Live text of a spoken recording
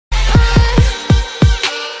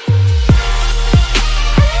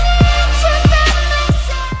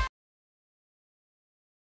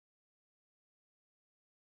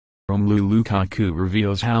Lukaku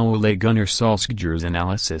reveals how Ole Gunnar Solskjaer's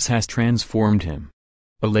analysis has transformed him.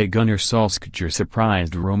 Ole Gunnar Solskjaer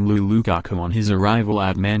surprised Romelu Lukaku on his arrival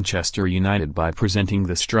at Manchester United by presenting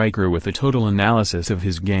the striker with a total analysis of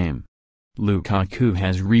his game. Lukaku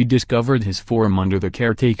has rediscovered his form under the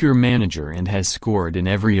caretaker manager and has scored in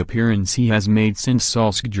every appearance he has made since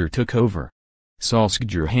Solskjaer took over.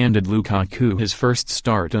 Solskjaer handed Lukaku his first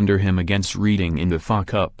start under him against Reading in the FA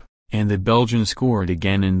Cup, and the Belgian scored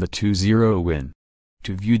again in the 2-0 win.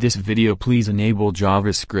 To view this video, please enable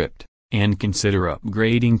JavaScript, and consider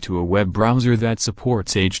upgrading to a web browser that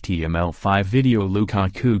supports HTML5 video.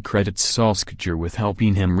 Lukaku credits Solskjaer with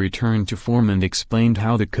helping him return to form and explained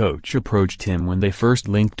how the coach approached him when they first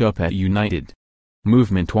linked up at United.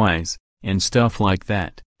 Movement-wise, and stuff like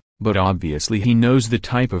that. But obviously he knows the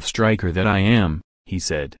type of striker that I am, he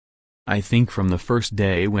said. I think from the first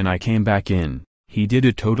day when I came back in, he did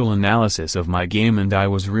a total analysis of my game and I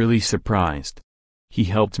was really surprised. He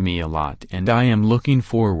helped me a lot and I am looking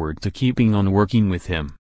forward to keeping on working with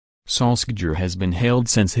him. Solskjaer has been hailed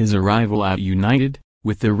since his arrival at United,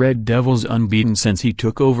 with the Red Devils unbeaten since he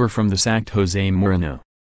took over from the sacked Jose Mourinho.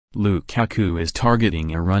 Lukaku is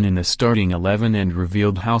targeting a run in the starting 11 and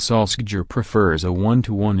revealed how Solskjaer prefers a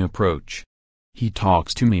one-to-one approach. He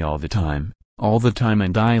talks to me all the time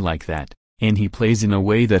and I like that, and he plays in a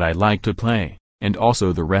way that I like to play, and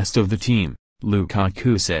also the rest of the team,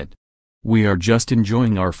 Lukaku said. We are just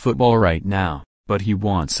enjoying our football right now, but he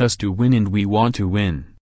wants us to win and we want to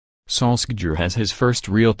win. Solskjaer has his first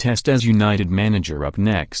real test as United manager up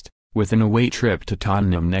next, with an away trip to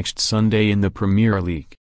Tottenham next Sunday in the Premier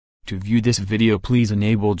League. To view this video, please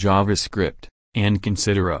enable JavaScript, and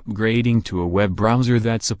consider upgrading to a web browser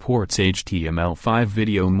that supports HTML5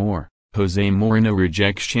 video. More, Jose Mourinho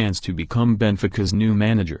rejects chance to become Benfica's new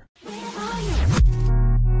manager.